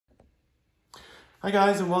Hi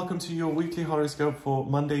guys, and welcome to your weekly horoscope for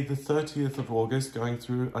Monday the 30th of August going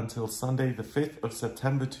through until Sunday the 5th of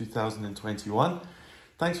September 2021.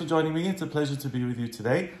 Thanks for joining me. It's a pleasure to be with you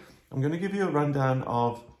today. I'm going to give you a rundown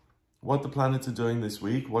of what the planets are doing this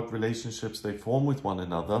week, what relationships they form with one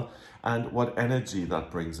another, and what energy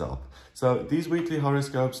that brings up. So these weekly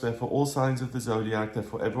horoscopes, they're for all signs of the zodiac, they're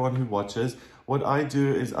for everyone who watches. What I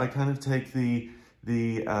do is I kind of take the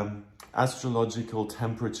astrological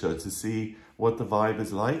temperature to see what the vibe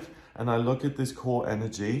is like, and I look at this core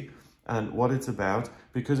energy and what it's about,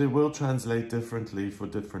 because it will translate differently for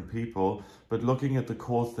different people, but looking at the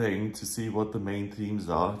core thing to see what the main themes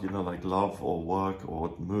are, you know, like love or work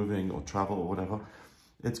or moving or travel or whatever,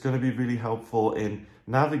 it's going to be really helpful in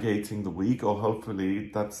navigating the week, or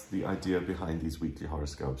hopefully that's the idea behind these weekly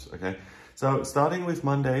horoscopes. Okay, so starting with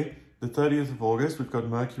Monday the 30th of August, we've got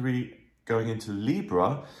Mercury going into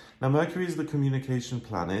Libra. Now Mercury is the communication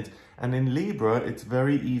planet, and in Libra it's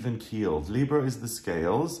very even-keeled. Libra is the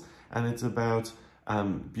scales, and it's about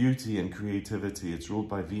beauty and creativity. It's ruled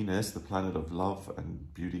by Venus, the planet of love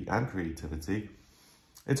and beauty and creativity.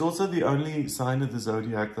 It's also the only sign of the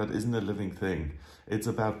zodiac that isn't a living thing. It's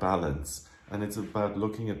about balance, and it's about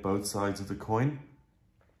looking at both sides of the coin,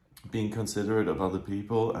 being considerate of other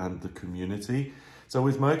people and the community. So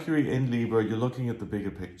with Mercury in Libra, you're looking at the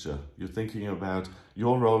bigger picture. You're thinking about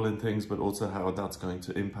your role in things, but also how that's going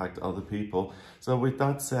to impact other people. So with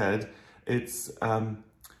that said, it's a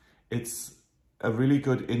really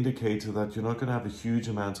good indicator that you're not going to have a huge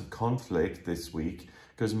amount of conflict this week,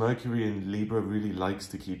 because Mercury in Libra really likes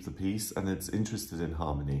to keep the peace and it's interested in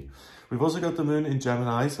harmony. We've also got the moon in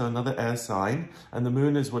Gemini, so another air sign, and the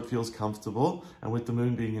moon is what feels comfortable. And with the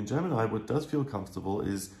moon being in Gemini, what does feel comfortable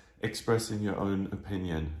is expressing your own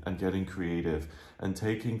opinion and getting creative and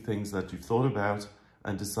taking things that you've thought about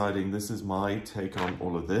and deciding, this is my take on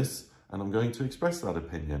all of this and I'm going to express that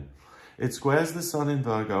opinion. It squares the sun in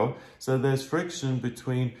Virgo, so there's friction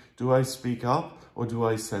between, do I speak up or do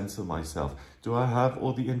I censor myself? Do I have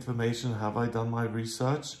all the information? Have I done my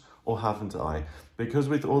research or haven't I? Because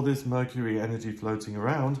with all this Mercury energy floating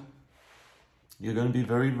around, you're going to be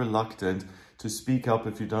very reluctant to speak up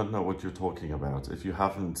if you don't know what you're talking about, if you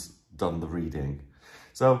haven't done the reading.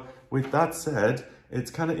 So with that said,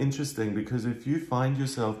 it's kind of interesting, because if you find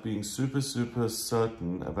yourself being super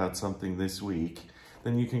certain about something this week,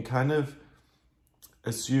 then you can kind of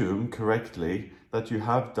assume correctly that you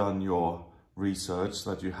have done your research,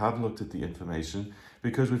 that you have looked at the information,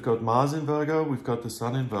 because we've got Mars in Virgo, we've got the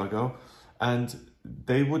Sun in Virgo, and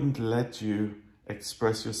they wouldn't let you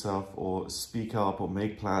express yourself or speak up or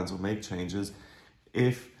make plans or make changes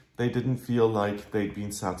if they didn't feel like they'd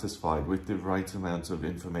been satisfied with the right amount of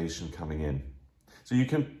information coming in. So you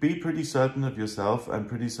can be pretty certain of yourself and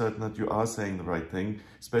pretty certain that you are saying the right thing,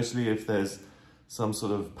 especially if there's some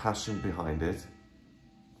sort of passion behind it.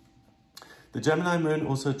 The Gemini moon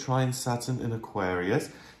also trines Saturn in Aquarius,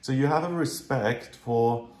 so you have a respect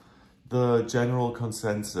for the general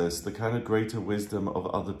consensus, the kind of greater wisdom of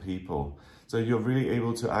other people. So you're really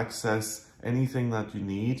able to access anything that you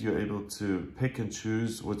need. You're able to pick and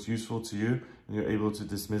choose what's useful to you, and you're able to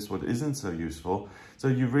dismiss what isn't so useful. So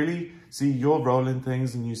you really see your role in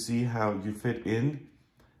things, and you see how you fit in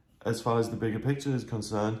as far as the bigger picture is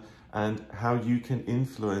concerned, and how you can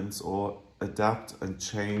influence or adapt and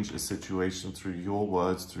change a situation through your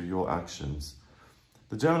words, through your actions.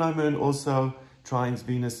 The Gemini moon also trines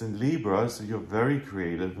Venus in Libra, so you're very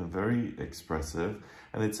creative and very expressive,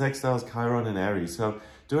 and it sextiles Chiron in Aries. So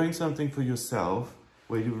doing something for yourself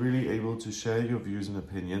where you're really able to share your views and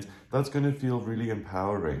opinions, that's going to feel really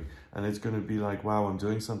empowering, and it's going to be like, wow, I'm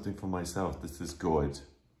doing something for myself. This is good.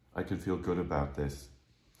 I can feel good about this.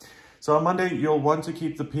 So on Monday, you'll want to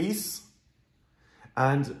keep the peace,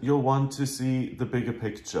 and you'll want to see the bigger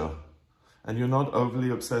picture. And you're not overly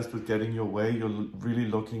obsessed with getting your way. You're really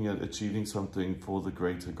looking at achieving something for the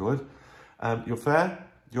greater good. You're fair,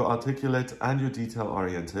 you're articulate, and you're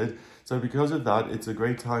detail-oriented. So because of that, it's a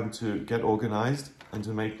great time to get organized and to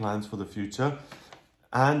make plans for the future,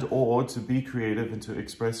 and or to be creative and to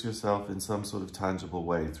express yourself in some sort of tangible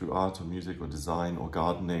way through art or music or design or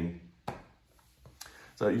gardening.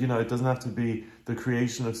 So, you know, it doesn't have to be the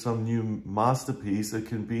creation of some new masterpiece. It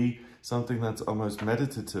can be something that's almost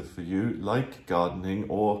meditative for you, like gardening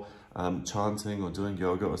or chanting or doing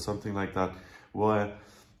yoga or something like that, where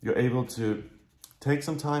you're able to take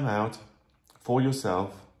some time out for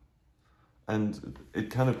yourself, and it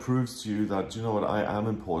kind of proves to you that, you know what, I am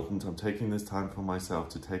important. I'm taking this time for myself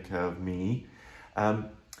to take care of me.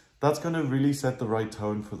 That's going to really set the right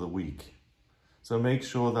tone for the week. So make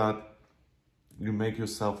sure that you make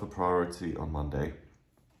yourself a priority on Monday.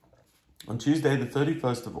 On Tuesday, the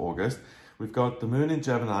 31st of August, we've got the moon in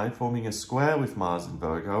Gemini forming a square with Mars in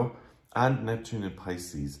Virgo and Neptune in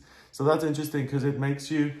Pisces. So that's interesting because it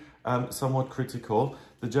makes you somewhat critical.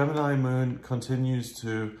 The Gemini moon continues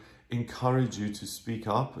to encourage you to speak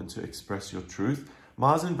up and to express your truth.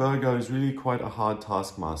 Mars in Virgo is really quite a hard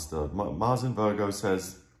taskmaster. Mars in Virgo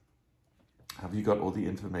says, have you got all the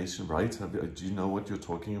information right? Do you know what you're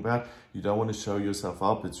talking about? You don't want to show yourself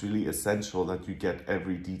up. It's really essential that you get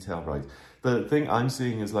every detail right. The thing I'm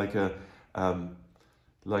seeing is like a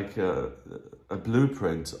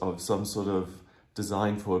blueprint of some sort of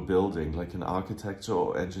design for a building, like an architecture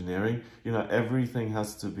or engineering. You know, everything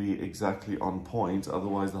has to be exactly on point.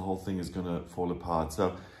 Otherwise, the whole thing is going to fall apart.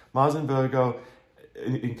 So Mars in Virgo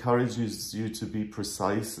encourages you to be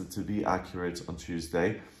precise and to be accurate on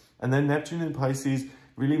Tuesday. And then Neptune in Pisces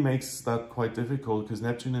really makes that quite difficult because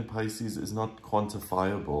Neptune in Pisces is not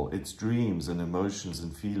quantifiable. It's dreams and emotions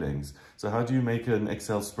and feelings. So how do you make an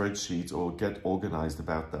Excel spreadsheet or get organized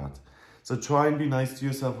about that? So try and be nice to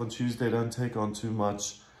yourself on Tuesday. Don't take on too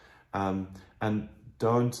much and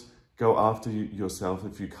don't go after yourself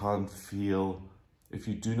if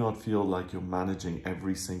you do not feel like you're managing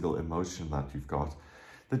every single emotion that you've got.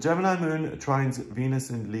 The Gemini moon trines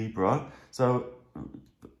Venus in Libra. So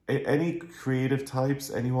any creative types,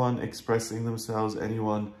 anyone expressing themselves,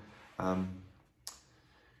 anyone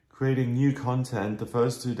creating new content, the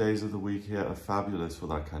first 2 days of the week here are fabulous for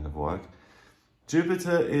that kind of work.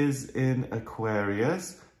 Jupiter is in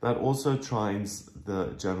Aquarius. That also trines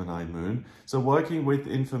the Gemini moon. So working with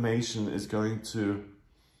information is going to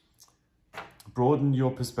broaden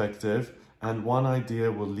your perspective, and one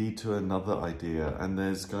idea will lead to another idea, and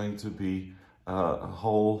there's going to be a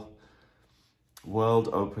whole world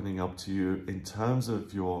opening up to you in terms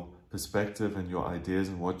of your perspective and your ideas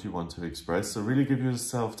and what you want to express. So really give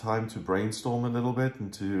yourself time to brainstorm a little bit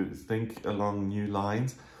and to think along new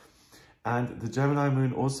lines. And the Gemini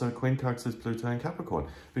moon also quincunxes Pluto and Capricorn,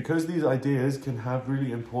 because these ideas can have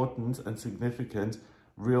really important and significant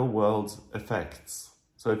real world effects.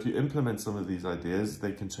 So if you implement some of these ideas,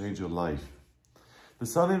 they can change your life. The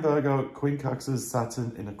Sun in Virgo quincunxes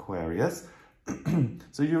Saturn in Aquarius.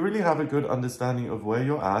 So you really have a good understanding of where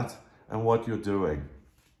you're at and what you're doing.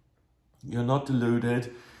 You're not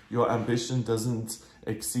deluded. Your ambition doesn't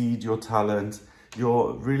exceed your talent.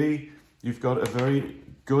 You've got a very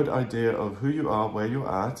good idea of who you are, where you're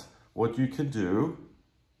at, what you can do,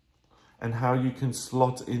 and how you can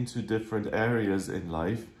slot into different areas in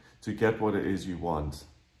life to get what it is you want.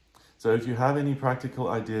 So if you have any practical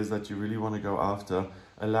ideas that you really want to go after,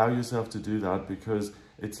 allow yourself to do that, because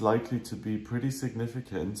it's likely to be pretty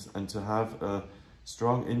significant and to have a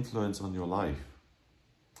strong influence on your life.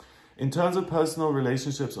 In terms of personal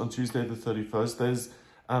relationships on Tuesday the 31st, there's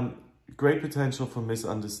great potential for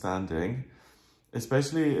misunderstanding,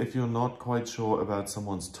 especially if you're not quite sure about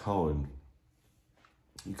someone's tone.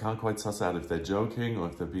 You can't quite suss out if they're joking or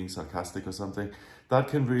if they're being sarcastic or something. That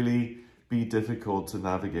can really be difficult to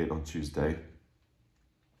navigate on Tuesday.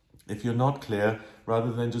 If you're not clear,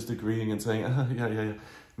 rather than just agreeing and saying, yeah,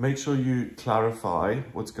 make sure you clarify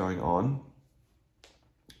what's going on,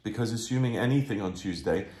 because assuming anything on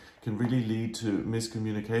Tuesday can really lead to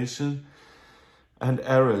miscommunication and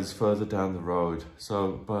errors further down the road.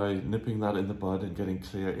 So by nipping that in the bud and getting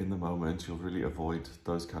clear in the moment, you'll really avoid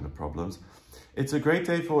those kind of problems. It's a great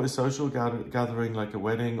day for a social gathering, like a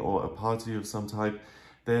wedding or a party of some type.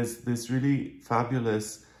 There's this really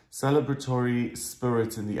fabulous celebratory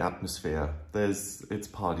spirit in the atmosphere. It's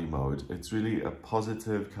party mode. It's really a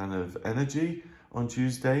positive kind of energy on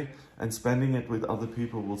Tuesday, and spending it with other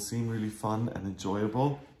people will seem really fun and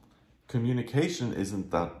enjoyable. Communication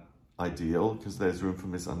isn't that ideal because there's room for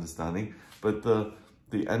misunderstanding, but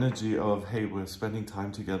the energy of, hey, we're spending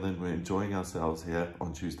time together and we're enjoying ourselves here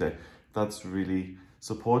on Tuesday, that's really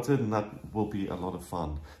supported, and that will be a lot of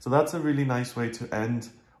fun. So that's a really nice way to end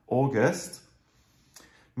August.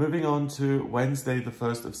 Moving on to Wednesday, the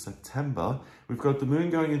 1st of September, we've got the moon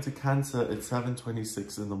going into Cancer at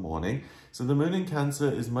 7:26 in the morning. So the moon in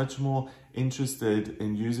Cancer is much more interested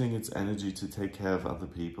in using its energy to take care of other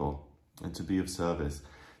people and to be of service.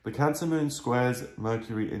 The Cancer moon squares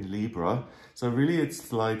Mercury in Libra. So really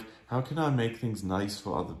it's like, how can I make things nice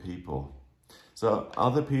for other people? So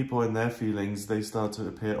other people and their feelings, they start to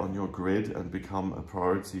appear on your grid and become a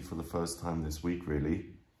priority for the first time this week, really.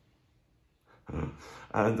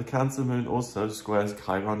 And the Cancer moon also squares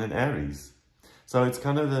Chiron in Aries. So it's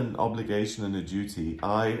kind of an obligation and a duty.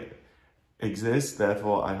 I exist,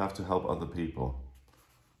 therefore I have to help other people.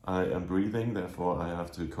 I am breathing, therefore I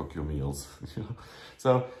have to cook your meals.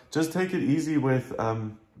 So just take it easy with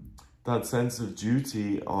that sense of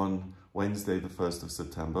duty on Wednesday, the 1st of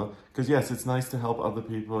September. Because yes, it's nice to help other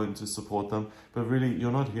people and to support them, but really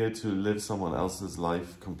you're not here to live someone else's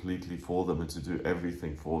life completely for them and to do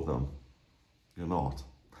everything for them. You're not.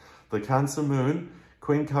 The Cancer moon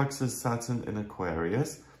quincunxes Saturn in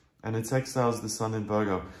Aquarius, and it exiles the Sun in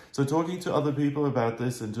Virgo. So talking to other people about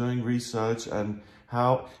this and doing research and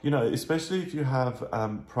how, you know, especially if you have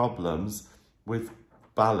problems with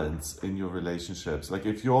balance in your relationships. Like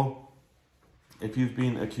if you've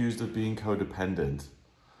been accused of being codependent,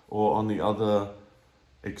 or on the other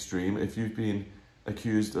extreme, if you've been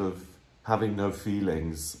accused of having no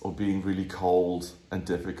feelings or being really cold and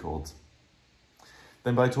difficult,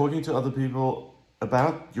 then by talking to other people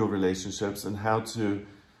about your relationships and how to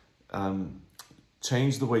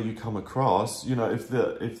change the way you come across, you know, if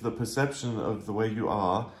the perception of the way you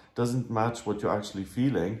are doesn't match what you're actually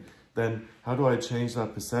feeling, then how do I change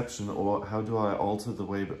that perception, or how do I alter the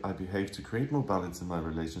way I behave to create more balance in my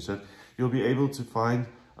relationship? You'll be able to find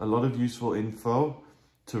a lot of useful info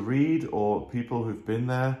to read, or people who've been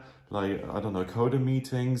there, like, I don't know, coda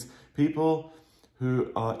meetings. People who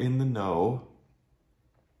are in the know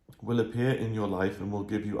will appear in your life and will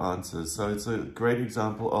give you answers. So it's a great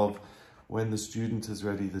example of when the student is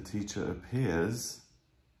ready, the teacher appears.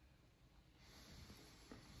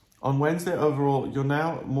 On Wednesday, overall, you're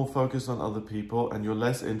now more focused on other people and you're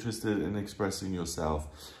less interested in expressing yourself.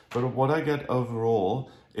 But what I get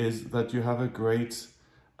overall is that you have a great,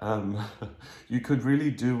 you could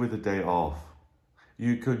really do with a day off.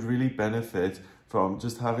 You could really benefit from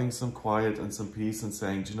just having some quiet and some peace and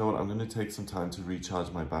saying, do you know what, I'm going to take some time to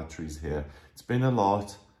recharge my batteries here. It's been a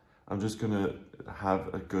lot. I'm just going to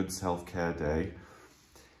have a good self-care day.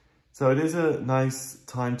 So it is a nice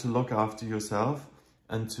time to look after yourself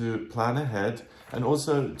and to plan ahead, and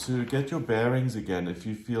also to get your bearings again if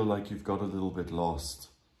you feel like you've got a little bit lost.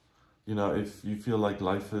 You know, if you feel like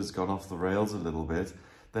life has gone off the rails a little bit,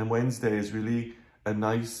 then Wednesday is really a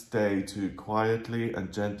nice day to quietly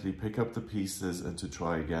and gently pick up the pieces and to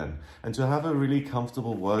try again. And to have a really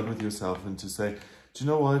comfortable word with yourself and to say, do you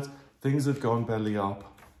know what? Things have gone belly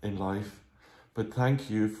up in life, but thank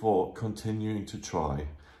you for continuing to try.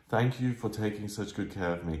 Thank you for taking such good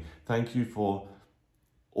care of me. Thank you for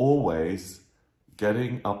always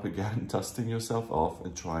getting up again, dusting yourself off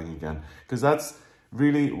and trying again. Because that's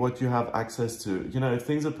really what you have access to. You know, if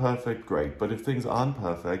things are perfect, great. But if things aren't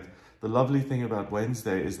perfect, the lovely thing about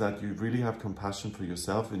Wednesday is that you really have compassion for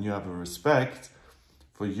yourself and you have a respect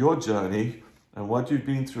for your journey and what you've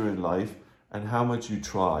been through in life and how much you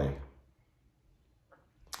try.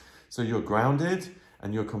 So you're grounded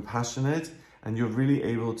and you're compassionate and you're really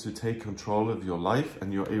able to take control of your life,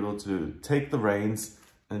 and you're able to take the reins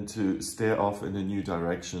and to steer off in a new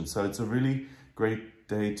direction. So it's a really great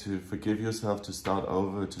day to forgive yourself, to start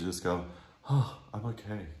over, to just go, oh, I'm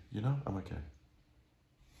okay, you know, I'm okay.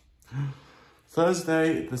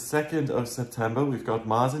 Thursday, the 2nd of September, we've got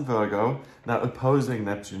Mars in Virgo, now opposing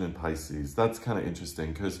Neptune in Pisces. That's kind of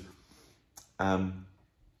interesting because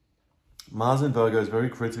Mars in Virgo is very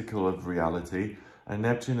critical of reality, and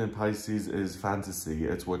Neptune in Pisces is fantasy.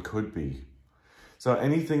 It's what could be. So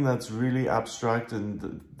anything that's really abstract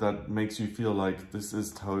and that makes you feel like this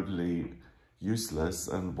is totally useless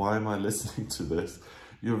and why am I listening to this?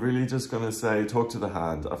 You're really just going to say, talk to the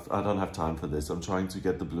hand. I don't have time for this. I'm trying to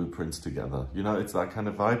get the blueprints together. You know, it's that kind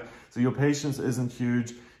of vibe. So your patience isn't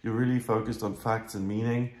huge. You're really focused on facts and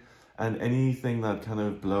meaning, and anything that kind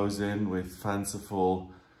of blows in with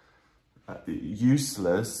fanciful,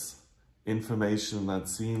 useless information that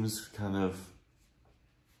seems kind of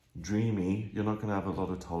dreamy, you're not going to have a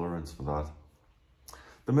lot of tolerance for that.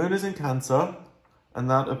 The moon is in Cancer, and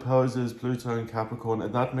that opposes Pluto in Capricorn,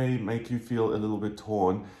 and that may make you feel a little bit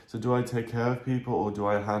torn. So do I take care of people, or do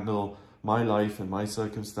I handle my life and my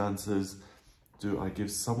circumstances? Do I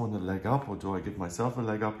give someone a leg up, or do I give myself a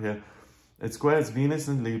leg up here? It squares Venus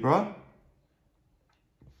in Libra.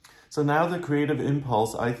 So now the creative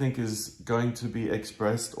impulse, I think, is going to be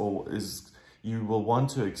expressed, or you will want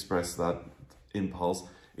to express that impulse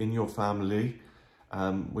in your family,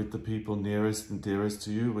 with the people nearest and dearest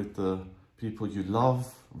to you, with the people you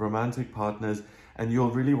love, romantic partners, and you'll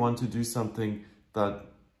really want to do something that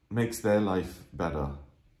makes their life better.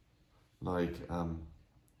 Like,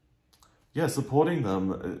 yeah, supporting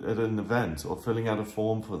them at an event, or filling out a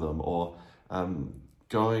form for them, or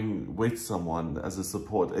going with someone as a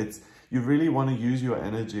support. You really want to use your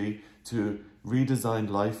energy to redesign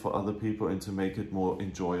life for other people and to make it more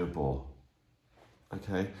enjoyable.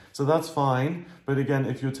 Okay, so that's fine. But again,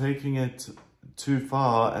 if you're taking it too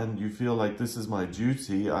far and you feel like this is my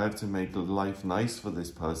duty, I have to make life nice for this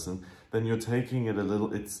person, then you're taking it a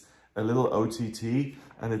little, it's a little OTT,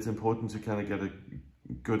 and it's important to kind of get a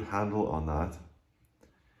good handle on that.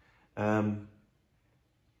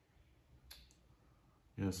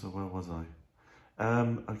 Yeah, so where was I?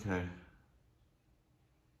 Okay.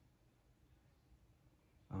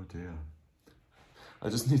 Oh dear.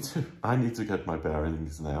 I need to get my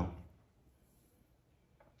bearings now.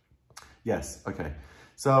 Yes, okay.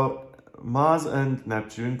 So Mars and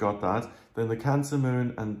Neptune got that. Then the Cancer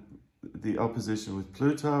moon and the opposition with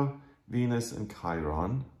Pluto, Venus and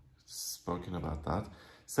Chiron. Spoken about that.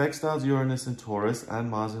 Sextiles Uranus and Taurus and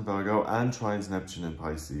Mars in Virgo and trines Neptune and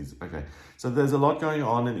Pisces. Okay, so there's a lot going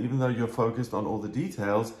on, and even though you're focused on all the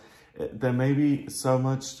details, there may be so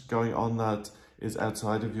much going on that is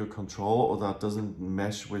outside of your control or that doesn't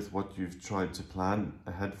mesh with what you've tried to plan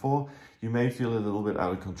ahead for. You may feel a little bit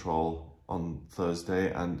out of control on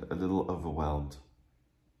Thursday and a little overwhelmed.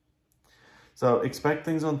 So expect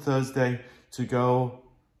things on Thursday to go,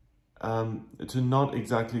 to not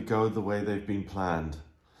exactly go the way they've been planned.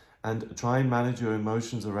 And try and manage your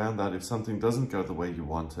emotions around that. If something doesn't go the way you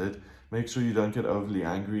wanted, make sure you don't get overly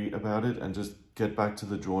angry about it and just get back to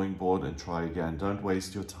the drawing board and try again. Don't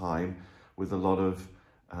waste your time with a lot of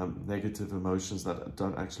negative emotions that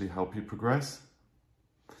don't actually help you progress.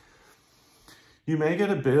 You may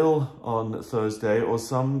get a bill on Thursday or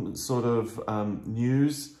some sort of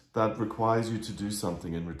news that requires you to do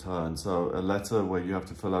something in return. So a letter where you have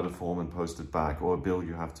to fill out a form and post it back, or a bill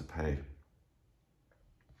you have to pay.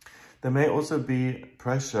 There may also be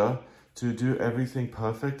pressure to do everything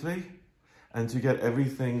perfectly and to get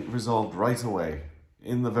everything resolved right away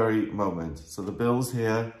in the very moment. So the bill's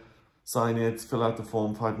here, sign it, fill out the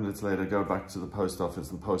form, 5 minutes later, go back to the post office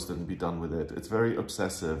and post it and be done with it. It's very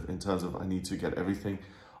obsessive in terms of I need to get everything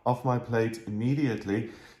off my plate immediately.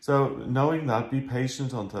 So knowing that, be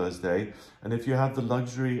patient on Thursday. And if you have the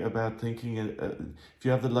luxury about thinking, if you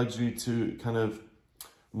have the luxury to kind of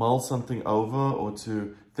mull something over or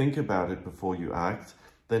to think about it before you act,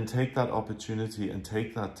 then take that opportunity and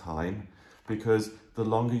take that time, because the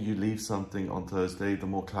longer you leave something on Thursday, the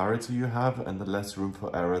more clarity you have and the less room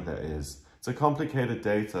for error there is. It's a complicated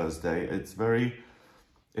day, Thursday. It's very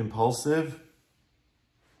impulsive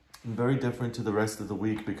and very different to the rest of the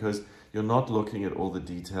week because you're not looking at all the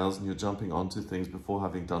details and you're jumping onto things before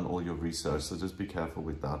having done all your research. So just be careful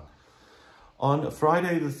with that. On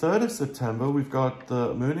Friday, the 3rd of September, we've got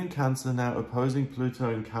the moon in Cancer now opposing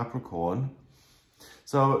Pluto in Capricorn.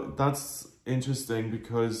 So that's interesting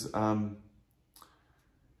because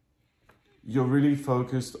you're really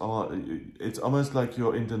focused on, it's almost like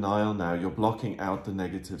you're in denial now. You're blocking out the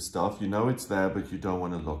negative stuff. You know it's there, but you don't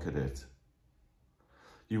want to look at it.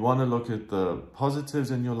 You want to look at the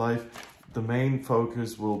positives in your life. The main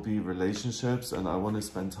focus will be relationships, and I want to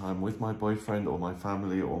spend time with my boyfriend or my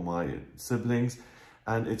family or my siblings.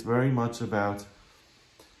 And it's very much about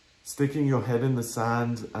sticking your head in the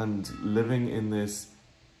sand and living in this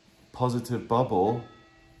positive bubble,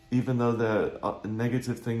 even though there are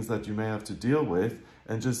negative things that you may have to deal with,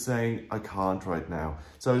 and just saying, I can't right now.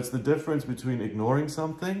 So it's the difference between ignoring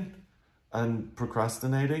something and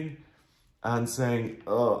procrastinating and saying,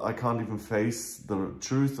 oh, I can't even face the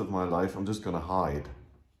truth of my life, I'm just going to hide.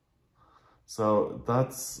 So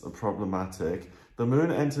that's problematic. The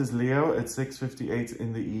moon enters Leo at 6:58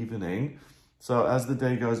 in the evening. So as the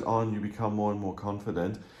day goes on, you become more and more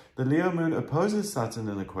confident. The Leo moon opposes Saturn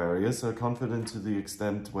in Aquarius, so confident to the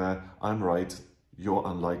extent where I'm right, you're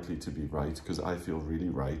unlikely to be right, because I feel really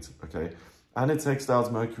right, okay? And it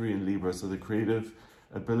sextiles Mercury in Libra, so the creative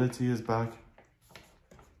ability is back.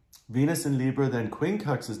 Venus in Libra then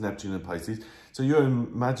quincunxes Neptune and Pisces. So your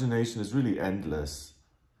imagination is really endless.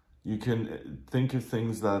 You can think of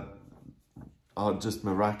things that are just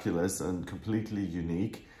miraculous and completely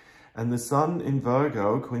unique. And the Sun in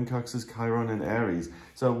Virgo quincunxes Chiron in Aries.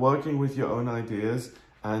 So working with your own ideas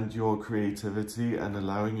and your creativity and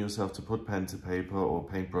allowing yourself to put pen to paper or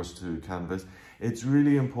paintbrush to canvas, it's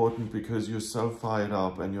really important because you're so fired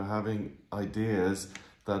up and you're having ideas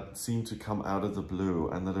that seem to come out of the blue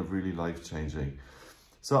and that are really life-changing.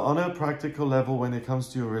 So on a practical level, when it comes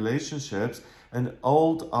to your relationships, an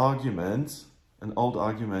old argument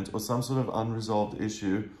or some sort of unresolved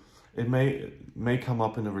issue, it may come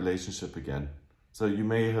up in a relationship again. So you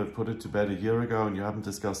may have put it to bed a year ago and you haven't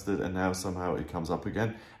discussed it, and now somehow it comes up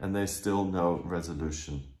again and there's still no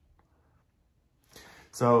resolution.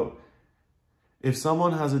 So if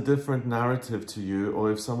someone has a different narrative to you,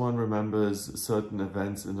 or if someone remembers certain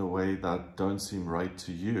events in a way that don't seem right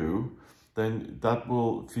to you, then that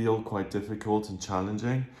will feel quite difficult and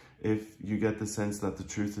challenging if you get the sense that the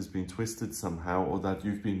truth has been twisted somehow or that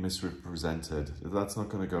you've been misrepresented. That's not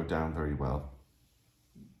going to go down very well.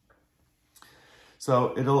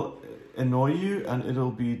 So it'll annoy you and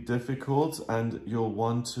it'll be difficult, and you'll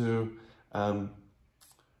want to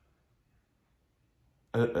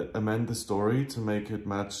amend the story to make it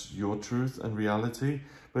match your truth and reality.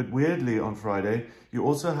 But weirdly, on Friday, you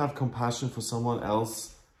also have compassion for someone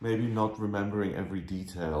else, maybe not remembering every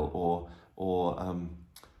detail, or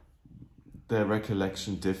their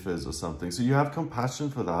recollection differs or something. So you have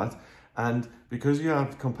compassion for that. And because you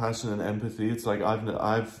have compassion and empathy, it's like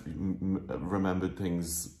I've remembered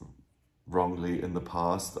things wrongly in the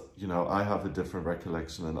past. You know, I have a different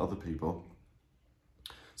recollection than other people.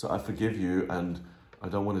 So I forgive you, and I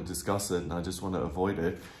don't want to discuss it, and I just want to avoid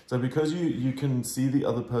it. So because you can see the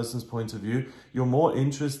other person's point of view, you're more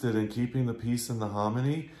interested in keeping the peace and the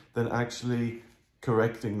harmony than actually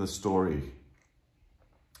correcting the story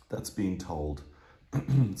that's being told.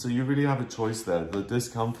 So you really have a choice there, the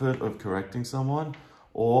discomfort of correcting someone,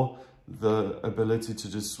 or the ability to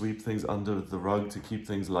just sweep things under the rug to keep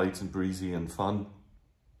things light and breezy and fun,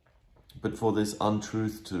 but for this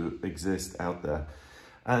untruth to exist out there.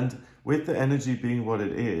 And with the energy being what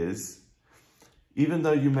it is, even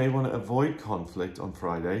though you may want to avoid conflict on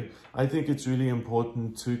Friday, I think it's really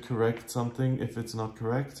important to correct something if it's not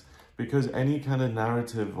correct, because any kind of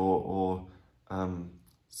narrative or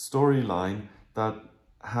storyline that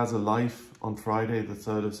has a life on Friday, the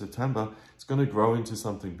 3rd of September, it's going to grow into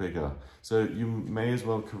something bigger. So you may as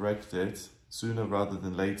well correct it sooner rather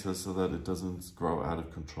than later so that it doesn't grow out of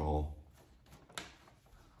control.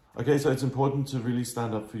 Okay, so it's important to really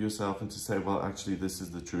stand up for yourself and to say, well, actually, this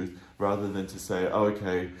is the truth, rather than to say, oh,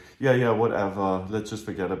 okay, yeah, whatever, let's just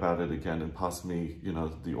forget about it again and pass me, you know,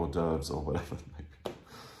 the hors d'oeuvres or whatever it may be.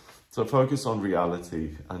 So focus on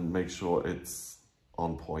reality and make sure it's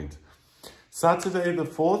on point. Saturday, the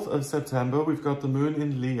 4th of September, we've got the moon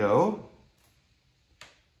in Leo.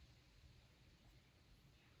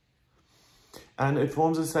 And it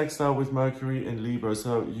forms a sextile with Mercury in Libra.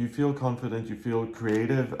 So you feel confident, you feel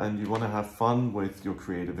creative, and you want to have fun with your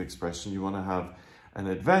creative expression. You want to have an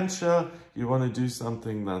adventure. You want to do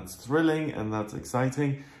something that's thrilling and that's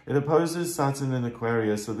exciting. It opposes Saturn in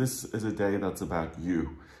Aquarius. So this is a day that's about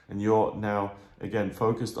you. And you're now, again,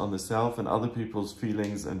 focused on the self, and other people's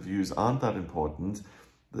feelings and views aren't that important.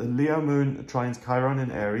 The Leo moon trines Chiron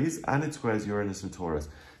in Aries, and it squares Uranus and Taurus.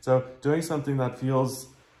 So doing something that feels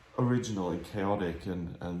original and chaotic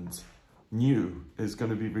and new is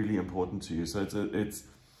going to be really important to you. So it's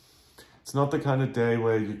not the kind of day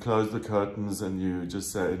where you close the curtains and you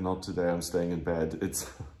just say, not today, I'm staying in bed.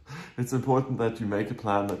 It's important that you make a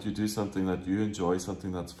plan, that you do something that you enjoy,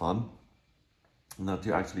 something that's fun, and that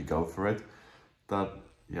you actually go for it.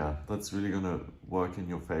 That's really going to work in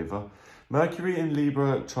your favor. Mercury in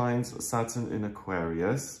Libra trines Saturn in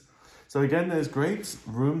Aquarius. So again, there's great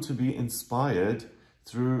room to be inspired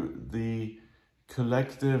through the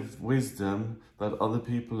collective wisdom that other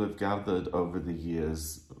people have gathered over the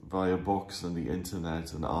years via books and the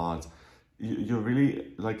internet and art. You're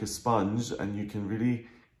really like a sponge, and you can really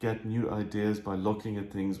get new ideas by looking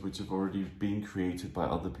at things which have already been created by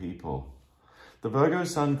other people. The Virgo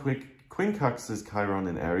Sun quincunxes Chiron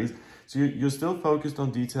in Aries, so you're still focused on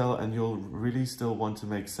detail, and you'll really still want to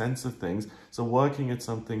make sense of things. So working at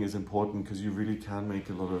something is important because you really can make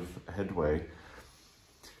a lot of headway.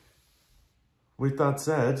 With that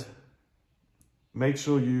said, make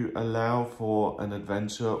sure you allow for an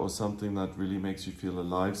adventure or something that really makes you feel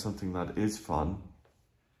alive, something that is fun,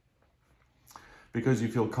 because you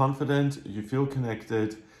feel confident, you feel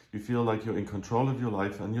connected, you feel like you're in control of your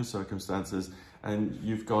life and your circumstances, and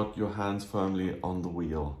you've got your hands firmly on the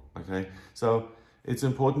wheel, okay? So it's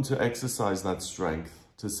important to exercise that strength,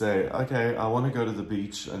 to say, okay, I want to go to the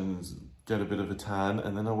beach and get a bit of a tan,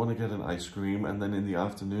 and then I want to get an ice cream, and then in the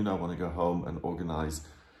afternoon I want to go home and organize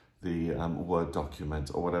the Word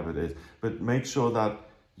document or whatever it is. But make sure that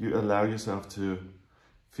you allow yourself to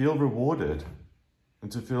feel rewarded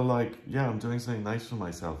and to feel like, yeah, I'm doing something nice for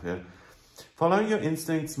myself here. Following your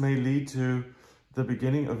instincts may lead to the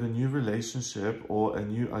beginning of a new relationship or a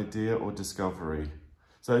new idea or discovery.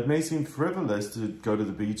 So it may seem frivolous to go to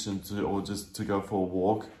the beach or just to go for a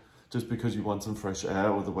walk just because you want some fresh air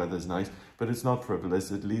or the weather's nice, but it's not frivolous.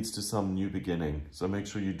 It leads to some new beginning. So make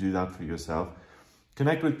sure you do that for yourself.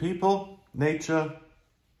 Connect with people, nature,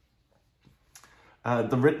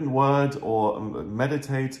 the written word, or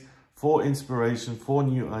meditate for inspiration, for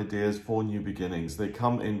new ideas, for new beginnings. They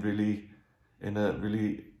come in a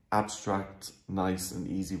really abstract, nice and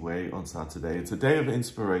easy way on Saturday. It's a day of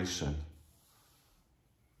inspiration.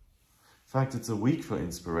 In fact, it's a week for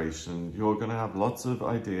inspiration. You're going to have lots of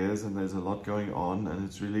ideas and there's a lot going on, and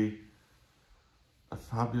it's really a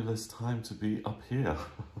fabulous time to be up here.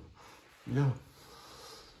 Yeah.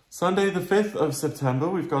 Sunday, the 5th of September,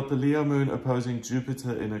 we've got the Leo moon opposing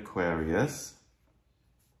Jupiter in Aquarius.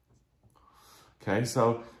 Okay,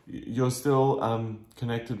 so you're still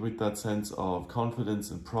connected with that sense of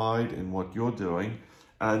confidence and pride in what you're doing.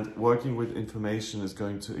 And working with information is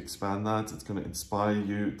going to expand that. It's going to inspire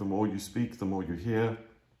you. The more you speak, the more you hear.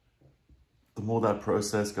 The more that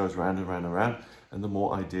process goes round and round and round, and the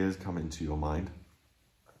more ideas come into your mind.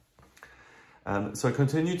 So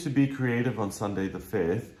continue to be creative on Sunday the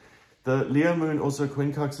 5th. The Leo moon also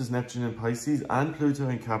quincunxes Neptune in Pisces and Pluto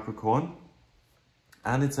in Capricorn.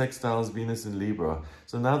 And it sextiles Venus in Libra.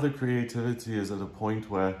 So now the creativity is at a point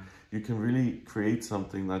where you can really create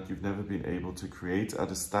something that you've never been able to create at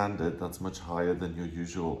a standard that's much higher than your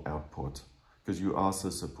usual output, because you are so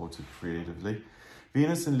supported creatively.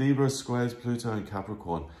 Venus in Libra squares Pluto in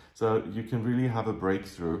Capricorn. So you can really have a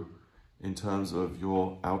breakthrough in terms of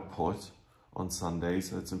your output on Sunday.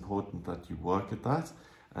 So it's important that you work at that.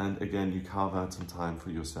 And again, you carve out some time for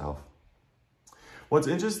yourself. What's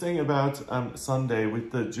interesting about Sunday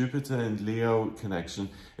with the Jupiter and Leo connection,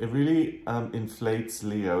 it really inflates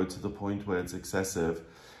Leo to the point where it's excessive.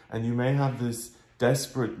 And you may have this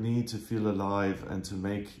desperate need to feel alive and to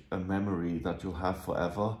make a memory that you'll have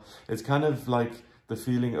forever. It's kind of like the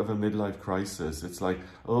feeling of a midlife crisis. It's like,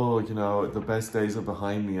 oh, you know, the best days are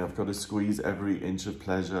behind me. I've got to squeeze every inch of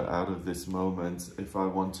pleasure out of this moment if I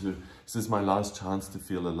want to. This is my last chance to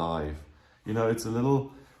feel alive. You know, it's a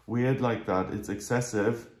little weird like that. It's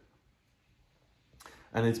excessive,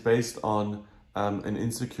 and it's based on an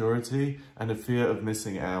insecurity and a fear of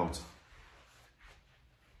missing out.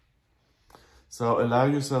 So allow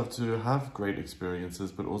yourself to have great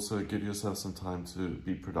experiences, but also give yourself some time to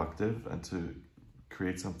be productive and to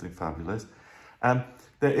create something fabulous.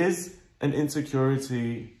 There is an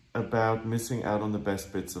insecurity about missing out on the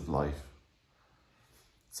best bits of life.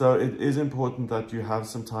 So it is important that you have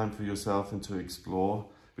some time for yourself and to explore,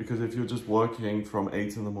 because if you're just working from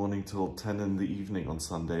 8 in the morning till 10 in the evening on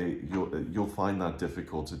Sunday, you'll find that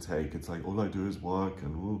difficult to take. It's like, all I do is work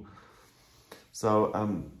and woo. So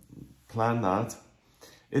plan that.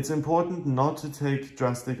 It's important not to take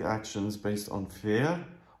drastic actions based on fear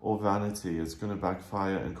or vanity. It's going to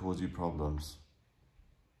backfire and cause you problems.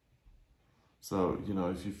 So, you know,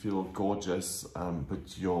 if you feel gorgeous,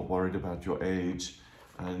 but you're worried about your age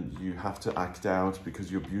and you have to act out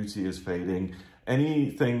because your beauty is fading,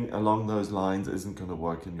 anything along those lines isn't going to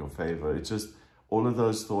work in your favor. It's just, all of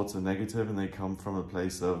those thoughts are negative and they come from a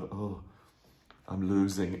place of, oh, I'm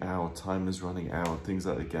losing out, time is running out, things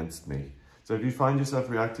are against me. So if you find yourself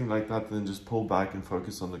reacting like that, then just pull back and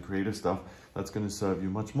focus on the creative stuff. That's going to serve you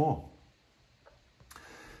much more.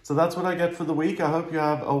 So that's what I get for the week. I hope you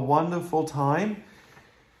have a wonderful time.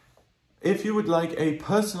 If you would like a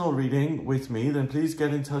personal reading with me, then please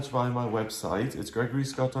get in touch via my website. It's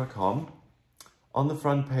gregoryscott.com. On the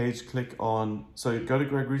front page, click on, so go to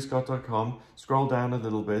gregoryscott.com, scroll down a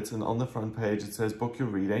little bit, and on the front page it says book your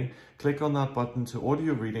reading. Click on that button to order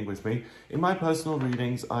your reading with me. In my personal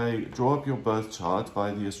readings, I draw up your birth chart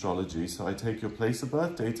via the astrology. So I take your place of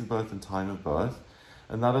birth, date of birth, and time of birth.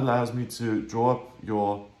 And that allows me to draw up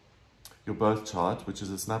your birth chart, which is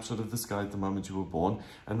a snapshot of the sky at the moment you were born.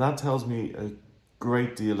 And that tells me a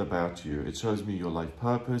great deal about you. It shows me your life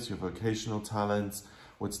purpose, your vocational talents,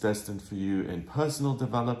 what's destined for you in personal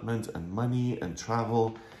development and money and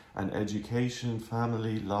travel and education,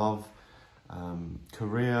 family, love,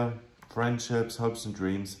 career, friendships, hopes and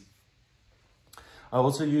dreams. I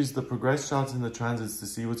also use the progress charts and the transits to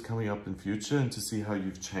see what's coming up in future and to see how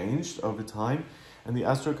you've changed over time. And the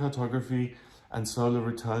astrocartography and solar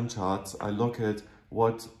return charts, I look at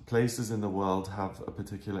what places in the world have a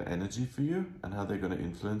particular energy for you and how they're going to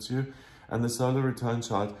influence you. And the solar return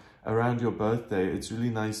chart, around your birthday, it's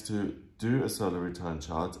really nice to do a solar return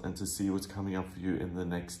chart and to see what's coming up for you in the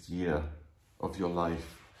next year of your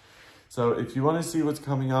life. So if you want to see what's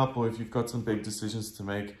coming up, or if you've got some big decisions to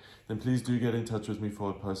make, then please do get in touch with me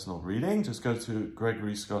for a personal reading. Just go to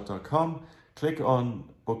gregoryscott.com, click on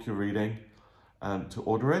book your reading to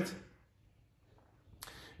order it.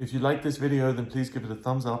 If you like this video, then please give it a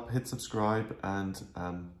thumbs up, hit subscribe, and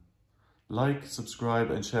like, subscribe,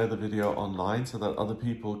 and share the video online so that other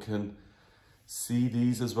people can see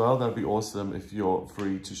these as well. That'd be awesome if you're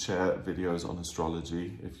free to share videos on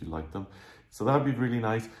astrology, if you like them. So that'd be really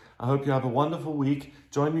nice. I hope you have a wonderful week.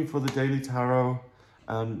 Join me for the daily tarot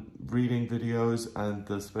reading videos and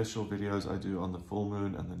the special videos I do on the full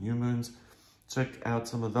moon and the new moons. Check out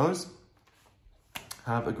some of those.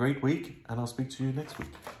 Have a great week, and I'll speak to you next week.